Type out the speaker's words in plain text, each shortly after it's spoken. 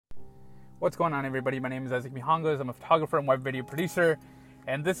What's going on, everybody? My name is Isaac Mihangos. I'm a photographer and web video producer,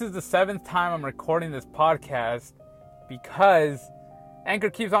 and this is the 7th time I'm recording this podcast because Anchor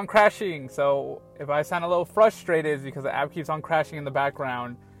keeps on crashing. So if I sound a little frustrated, it's because the app keeps on crashing in the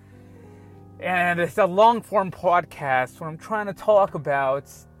background. And it's a long-form podcast where I'm trying to talk about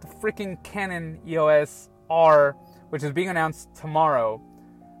the freaking Canon EOS R, which is being announced tomorrow.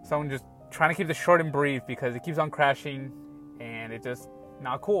 So I'm just trying to keep this short and brief because it keeps on crashing and it's just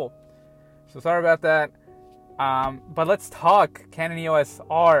not cool. So sorry about that. But let's talk Canon EOS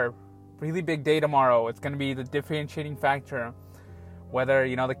R. Really big day tomorrow. It's going to be the differentiating factor. Whether,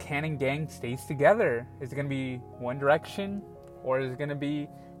 the Canon gang stays together. Is it going to be one direction or is it going to be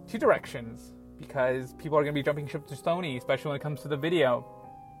two directions? Because people are going to be jumping ship to Sony, especially when it comes to the video.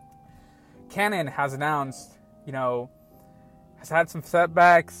 Canon has announced, has had some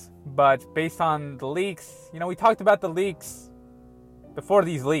setbacks, but based on the leaks, we talked about the leaks before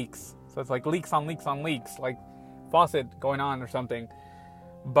these leaks. So it's like leaks on leaks on leaks, like faucet going on or something.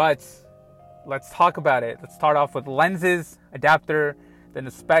 But let's talk about it. Let's start off with lenses, adapter, then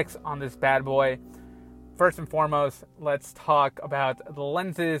the specs on this bad boy. First and foremost, let's talk about the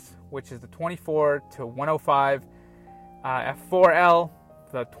lenses, which is the 24 to 105 f4L,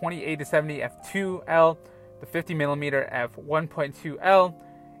 the 28 to 70 f2L, the 50 millimeter f1.2L,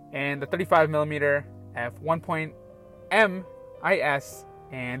 and the 35 millimeter f1.M IS.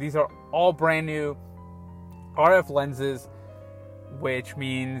 And these are all brand new RF lenses, which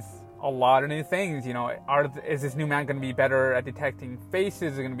means a lot of new things. Is this new mount going to be better at detecting faces?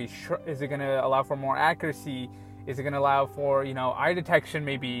 Is it going to be? Is it going to allow for more accuracy? Is it going to allow for eye detection?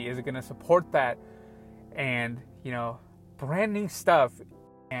 Maybe is it going to support that? And brand new stuff.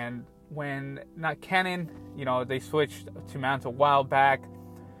 And when not Canon, they switched to mounts a while back,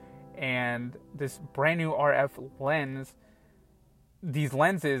 and this brand new RF lens. These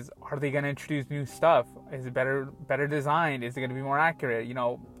lenses, are they going to introduce new stuff? Is it better designed? Is it going to be more accurate?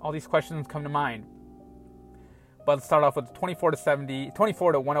 All these questions come to mind. But let's start off with the 24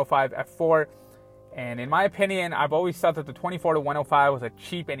 to 105 f4. And in my opinion, I've always thought that the 24 to 105 was a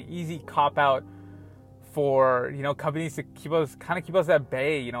cheap and easy cop out for companies to keep us at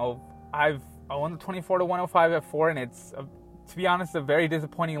bay. I own the 24 to 105 f4, and it's to be honest a very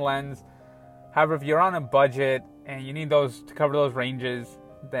disappointing lens. However, if you're on a budget and you need those to cover those ranges,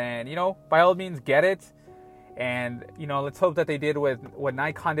 then, by all means get it. And, let's hope that they did with what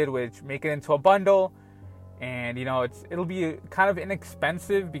Nikon did, which make it into a bundle. And, it'll be kind of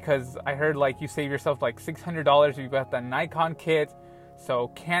inexpensive because I heard you save yourself $600 if you got the Nikon kit. So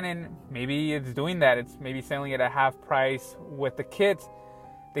Canon, maybe it's doing that. It's maybe selling it at half price with the kit.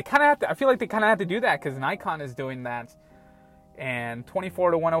 They kind of have to, I feel like they kind of have to do that because Nikon is doing that. And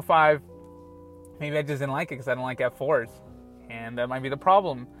 24 to 105, maybe I just didn't like it because I don't like f4s, and that might be the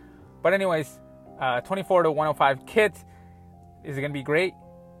problem. But anyways, 24 to 105 kit, is it going to be great?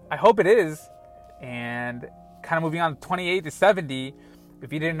 I hope it is. And kind of moving on to 28 to 70,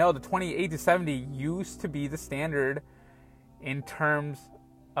 if you didn't know, the 28 to 70 used to be the standard in terms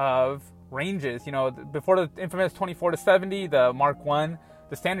of ranges. Before the infamous 24 to 70, the Mark I,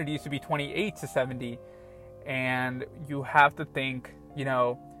 the standard used to be 28 to 70. And you have to think,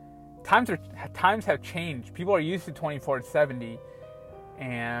 times have changed. People are used to 24 to 70,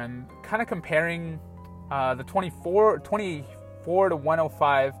 and kind of comparing the 24 to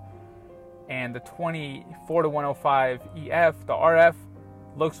 105 and the 24 to 105 EF, the RF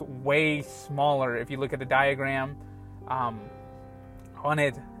looks way smaller. If you look at the diagram on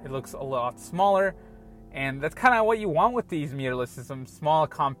it, it looks a lot smaller, and that's kind of what you want with these mirrorless systems: small,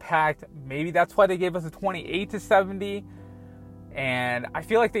 compact. Maybe that's why they gave us a 28 to 70. And I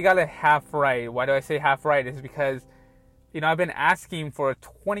feel like they got it half right. Why do I say half right? Is because, I've been asking for a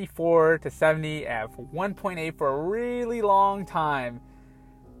 24 to 70 f1.8 for a really long time,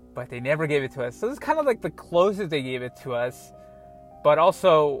 but they never gave it to us. So this is kind of like the closest they gave it to us. But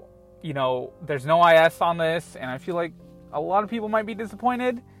also, there's no IS on this, and I feel like a lot of people might be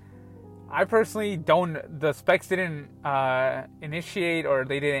disappointed. I personally don't. The specs didn't initiate, or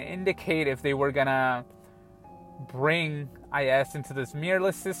they didn't indicate if they were gonna bring IS into this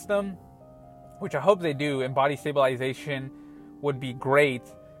mirrorless system, which I hope they do, and body stabilization would be great.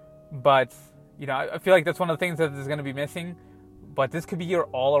 But I feel like that's one of the things that is going to be missing. But this could be your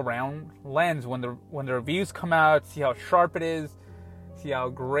all-around lens when the reviews come out. See how sharp it is, see how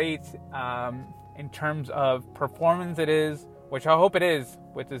great in terms of performance it is, which I hope it is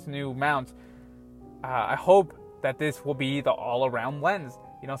with this new mount. I hope that this will be the all-around lens.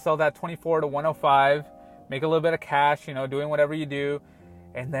 Sell that 24 to 105. Make a little bit of cash, doing whatever you do,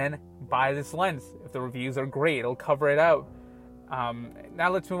 and then buy this lens. If the reviews are great, it'll cover it out. Now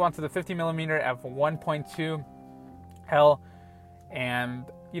let's move on to the 50mm f1.2 hell. And,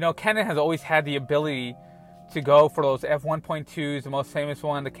 Canon has always had the ability to go for those f1.2s. The most famous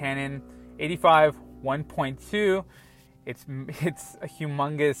one, the Canon 85 1.2. It's a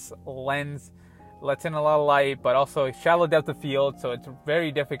humongous lens, lets in a lot of light, but also a shallow depth of field, so it's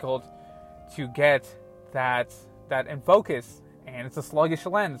very difficult to get that in focus, and it's a sluggish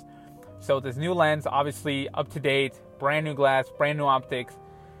lens. So this new lens, obviously up to date, brand new glass, brand new optics,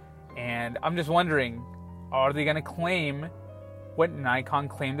 and I'm just wondering, are they going to claim what Nikon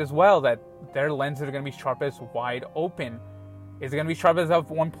claimed as well, that their lenses are going to be sharpest wide open? Is it going to be sharpest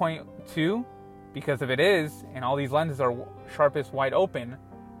f1.2? Because if it is, and all these lenses are sharpest wide open,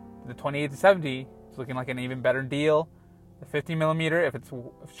 the 28-70 is looking like an even better deal. The 50mm, if it's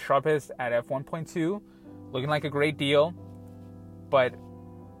sharpest at f1.2, looking like a great deal. But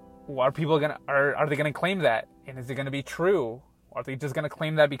are people are they gonna claim that? And is it gonna be true? Or are they just gonna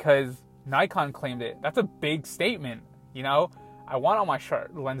claim that because Nikon claimed it? That's a big statement, I want all my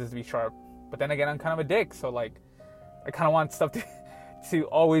lenses to be sharp, but then again, I'm kind of a dick, so I kind of want stuff to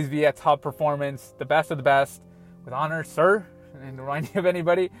always be at top performance, the best of the best, with honor, sir, and to remind you of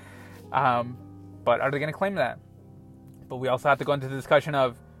anybody. But are they going to claim that? But we also have to go into the discussion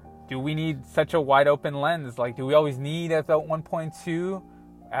of, do we need such a wide open lens? Do we always need f1.2,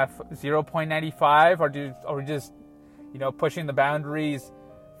 f0.95, or are we just, pushing the boundaries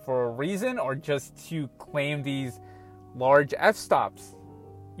for a reason, or just to claim these large f-stops?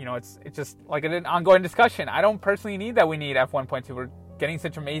 It's just like an ongoing discussion. I don't personally need that we need f1.2. We're getting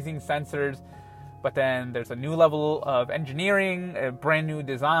such amazing sensors, but then there's a new level of engineering, a brand new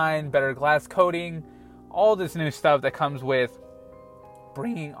design, better glass coating, all this new stuff that comes with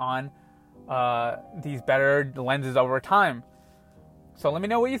bringing on these better lenses over time. So let me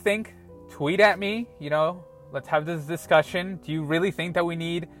know what you think. Tweet at me, let's have this discussion. Do you really think that we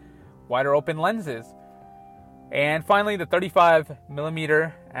need wider open lenses? And finally, the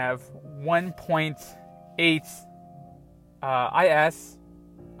 35mm f1.8 IS.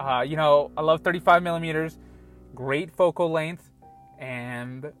 I love 35mm, great focal length,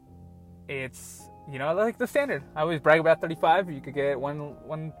 and it's, like the standard. I always brag about 35. You could get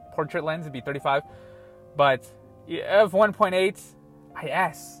one portrait lens, it'd be 35. But f1.8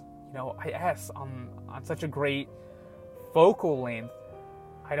 IS, IS on such a great focal length.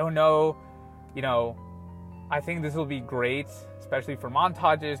 I don't know, I think this will be great, especially for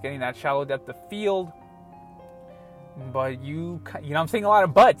montages, getting that shallow depth of field. But I'm saying a lot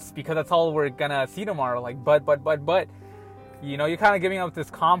of buts, because that's all we're gonna see tomorrow. But. You're kind of giving up this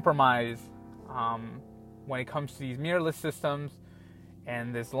compromise when it comes to these mirrorless systems.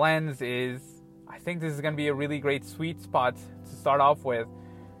 And this lens I think this is gonna be a really great sweet spot to start off with.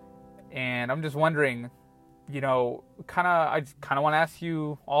 And I'm just wondering, I just kind of want to ask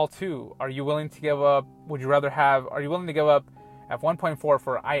you all too. Are you willing to give up? Are you willing to give up f1.4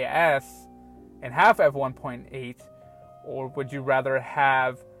 for IS and have f1.8? Or would you rather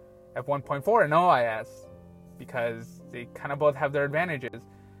have f1.4 and no IS? Because they kind of both have their advantages.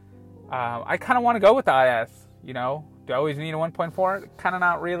 I kind of want to go with the IS, Do I always need a 1.4? Kind of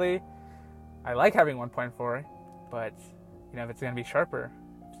not really. I like having 1.4, but, if it's going to be sharper,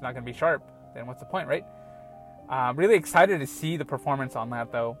 if it's not going to be sharp, then what's the point, right? I'm really excited to see the performance on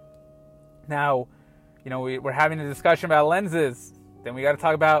that, though. Now, we're having a discussion about lenses. Then we got to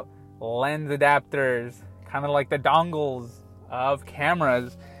talk about lens adapters, kind of like the dongles of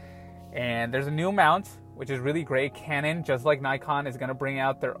cameras. And there's a new mount, which is really great. Canon, just like Nikon, is going to bring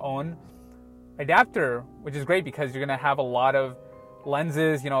out their own adapter, which is great because you're going to have a lot of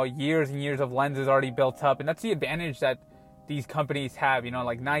lenses, years and years of lenses already built up. And that's the advantage that these companies have,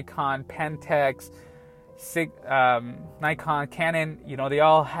 like Nikon, Pentax, Nikon, Canon, they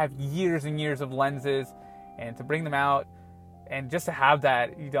all have years and years of lenses. And to bring them out, and just to have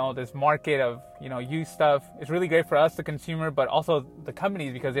that, this market of, used stuff, is really great for us, the consumer, but also the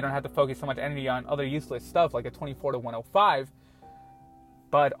companies, because they don't have to focus so much energy on other useless stuff like a 24-105.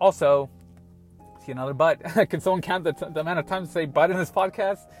 But also, see another but. Can someone count the amount of times to say but in this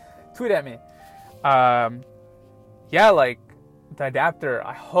podcast? Tweet at me. The adapter,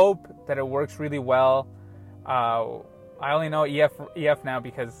 I hope that it works really well. I only know EF now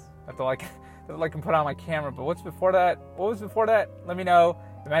because that's all I can put on my camera. But what's before that? What was before that? Let me know.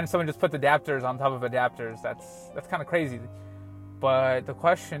 Imagine someone just puts adapters on top of adapters. That's kind of crazy. But the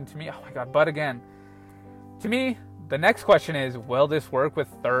question to me, oh my god, but again. To me, the next question is, will this work with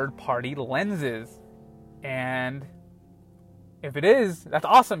third-party lenses? And if it is, that's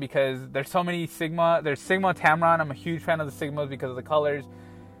awesome because there's so many Sigma. There's Sigma Tamron. I'm a huge fan of the Sigmas because of the colors.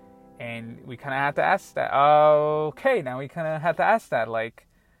 And we kind of had to ask that. Okay, now we kind of had to ask that. Like,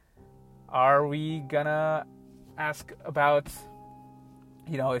 are we gonna ask about,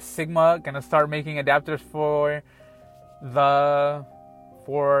 is Sigma gonna start making adapters for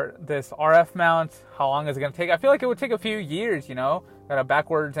this RF mount? How long is it gonna take? I feel like it would take a few years. Gotta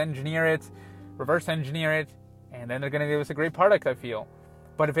backwards engineer it, reverse engineer it, and then they're gonna give us a great product, I feel.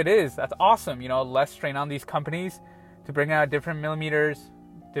 But if it is, that's awesome. Less strain on these companies to bring out different millimeters,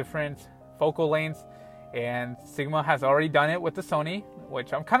 different focal lengths, and Sigma has already done it with the Sony,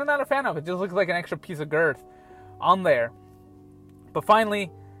 which I'm kind of not a fan of. It just looks like an extra piece of girth on there. But finally,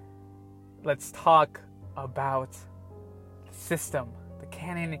 let's talk about the system, the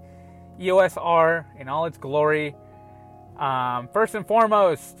Canon EOS R in all its glory. First and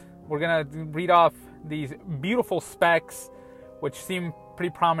foremost, we're gonna read off these beautiful specs, which seem pretty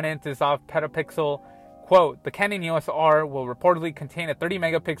prominent. Is off petapixel. Quote, the Canon EOS R will reportedly contain a 30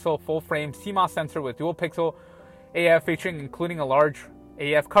 megapixel full-frame CMOS sensor with dual pixel AF featuring including a large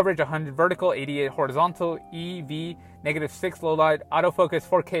AF coverage, 100 vertical, 88 horizontal, EV, -6 low light, autofocus,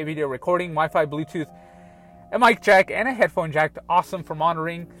 4K video recording, Wi-Fi, Bluetooth, a mic jack, and a headphone jack. Awesome for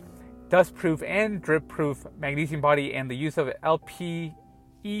monitoring, dust-proof and drip-proof magnesium body, and the use of an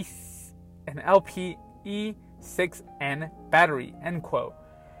LPE6N battery, end quote.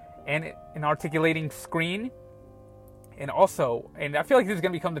 And an articulating screen, and I feel like this is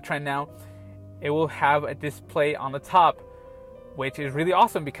going to become the trend now, it will have a display on the top, which is really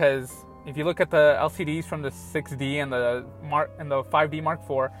awesome, because if you look at the LCDs from the 6D and the 5D Mark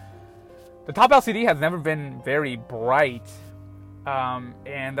IV, the top LCD has never been very bright,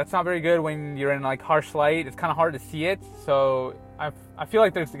 and that's not very good when you're in like harsh light. It's kind of hard to see it, so I feel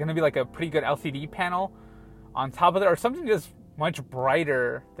like there's going to be like a pretty good LCD panel on top of it, or something just much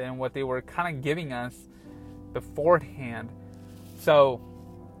brighter than what they were kind of giving us beforehand. So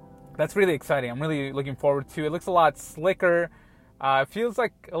that's really exciting. I'm really looking forward to it. It looks a lot slicker. It feels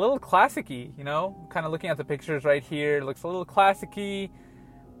like a little classic-y, kind of looking at the pictures right here. It looks a little classic-y,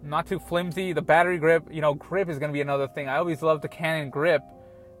 not too flimsy. The battery grip, grip is going to be another thing. I always loved the Canon grip.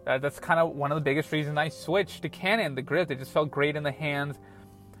 That's kind of one of the biggest reasons I switched to Canon. The grip, it just felt great in the hands.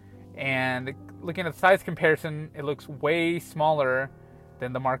 And looking at the size comparison, it looks way smaller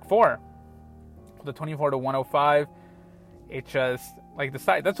than the Mark IV. The 24 to 105, it just like the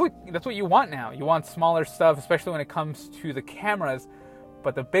size. That's what you want now. You want smaller stuff, especially when it comes to the cameras.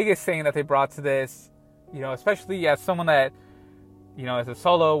 But the biggest thing that they brought to this, especially as someone that, as a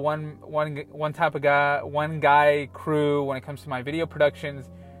solo one type of guy, one guy crew when it comes to my video productions,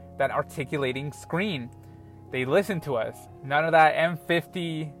 that articulating screen. They listen to us. None of that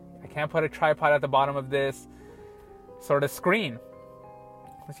M50. I can't put a tripod at the bottom of this sort of screen.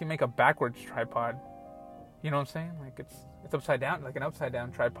 Unless you make a backwards tripod. You know what I'm saying? Like it's upside down, like an upside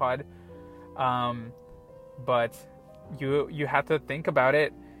down tripod. But you have to think about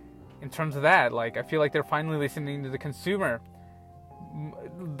it in terms of that. Like I feel like they're finally listening to the consumer.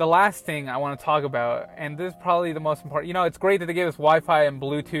 The last thing I want to talk about, and this is probably the most important. It's great that they gave us Wi-Fi and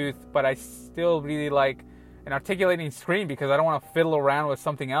Bluetooth, but I still really like an articulating screen because I don't want to fiddle around with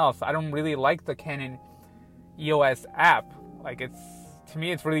something else. I don't really like the Canon EOS app. Like to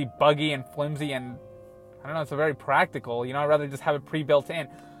me it's really buggy and flimsy, and I don't know, it's very practical. I'd rather just have it pre-built in.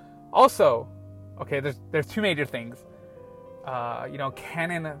 Also, okay, there's two major things.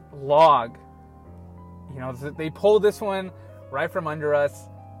 Canon log. They pulled this one right from under us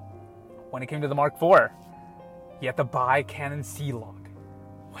when it came to the Mark IV. You have to buy Canon C-Log.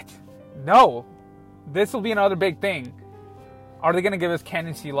 What? No. This will be another big thing. Are they going to give us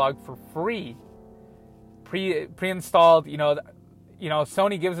Canon C-Log for free? Pre-installed,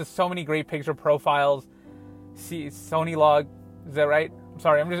 Sony gives us so many great picture profiles. Sony Log, is that right? I'm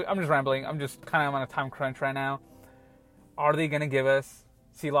sorry, I'm just rambling. I'm just kind of on a time crunch right now. Are they going to give us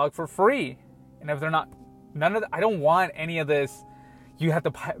C-Log for free? And if they're not, I don't want any of this. You have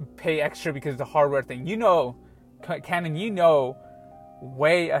to pay extra because it's a hardware thing. Canon,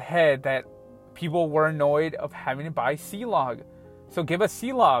 way ahead that people were annoyed of having to buy C-Log. So give us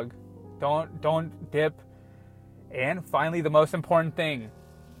C-Log. Don't dip. And finally, the most important thing,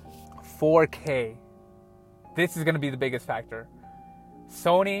 4K. This is going to be the biggest factor.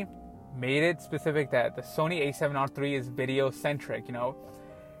 Sony made it specific that the Sony a7R III is video-centric,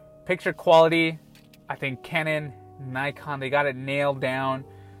 Picture quality, I think Canon, Nikon, they got it nailed down.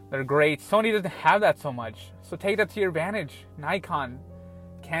 They're great. Sony doesn't have that so much. So take that to your advantage. Nikon,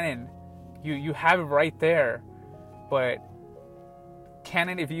 Canon, you have it right there. But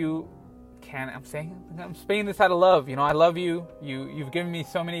Canon, if you can, I'm saying this out of love. I love you. You've given me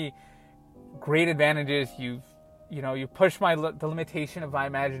so many great advantages. You've you push the limitation of my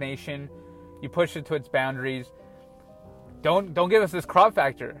imagination. You push it to its boundaries. Don't give us this crop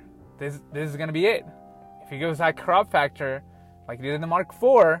factor. This is gonna be it. If you give us that crop factor, like you did in the Mark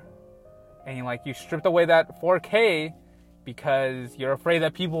IV, and you stripped away that 4K because you're afraid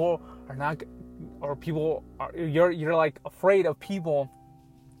that people are not, or you're like afraid of people,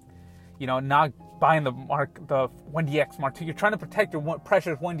 not buying the 1DX Mark II. You're trying to protect your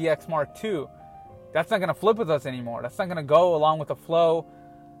precious 1DX Mark II. That's not gonna flip with us anymore. That's not gonna go along with the flow.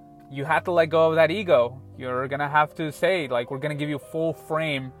 You have to let go of that ego. You're gonna have to say, we're gonna give you full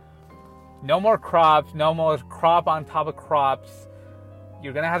frame. No more crops, no more crop on top of crops.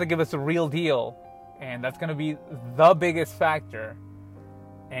 You're gonna have to give us a real deal. And that's gonna be the biggest factor.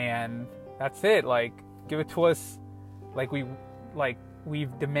 And that's it. Give it to us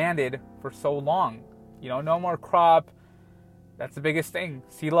we've demanded for so long. No more crop. That's the biggest thing.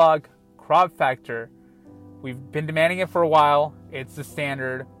 C-Log, crop factor. We've been demanding it for a while. It's the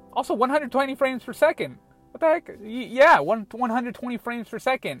standard. Also, 120 frames per second. What the heck? Yeah, 120 frames per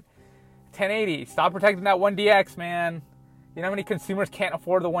second. 1080. Stop protecting that 1DX, man. You know how many consumers can't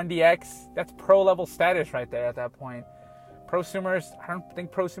afford the 1DX? That's pro level status right there at that point. Prosumers, I don't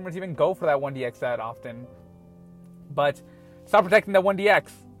think prosumers even go for that 1DX that often. But stop protecting that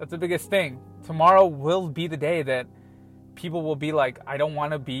 1DX. That's the biggest thing. Tomorrow will be the day that people will be like, I don't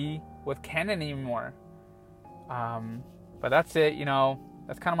want to be with Canon anymore. But that's it,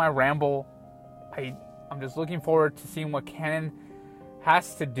 That's kind of my ramble. I'm just looking forward to seeing what Canon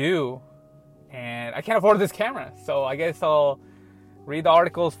has to do. And I can't afford this camera. So I guess I'll read the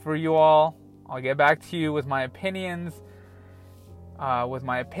articles for you all. I'll get back to you with my opinions. And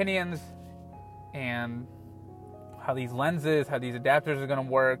how these lenses, how these adapters are going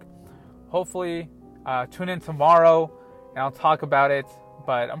to work. Hopefully, tune in tomorrow and I'll talk about it.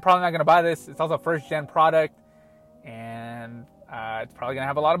 But I'm probably not going to buy this. It's also a first-gen product. And it's probably going to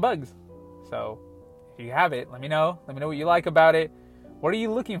have a lot of bugs. So if you have it, let me know. Let me know what you like about it. What are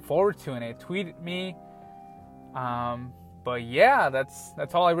you looking forward to in it? Tweet me. But yeah,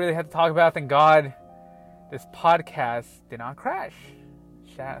 that's all I really had to talk about. Thank God this podcast did not crash.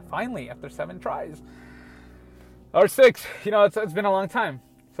 Finally, after 7 tries. Or 6. It's been a long time.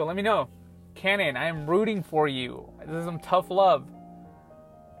 So let me know. Canon, I am rooting for you. This is some tough love.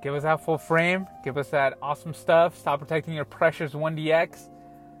 Give us that full frame. Give us that awesome stuff. Stop protecting your precious 1DX.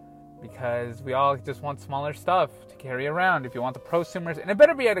 Because we all just want smaller stuff to carry around. If you want the prosumers, and it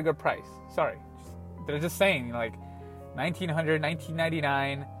better be at a good price. Sorry. They're just saying, $1,900,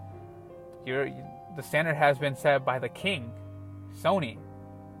 $1,999. The standard has been set by the king, Sony.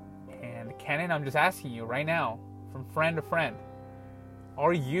 And Canon, I'm just asking you right now, from friend to friend,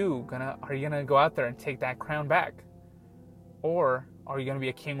 are you gonna go out there and take that crown back? Or are you gonna be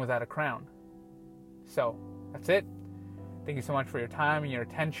a king without a crown? So, that's it. Thank you so much for your time and your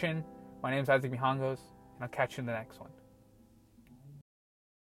attention. My name is Isaac Mijangos, and I'll catch you in the next one.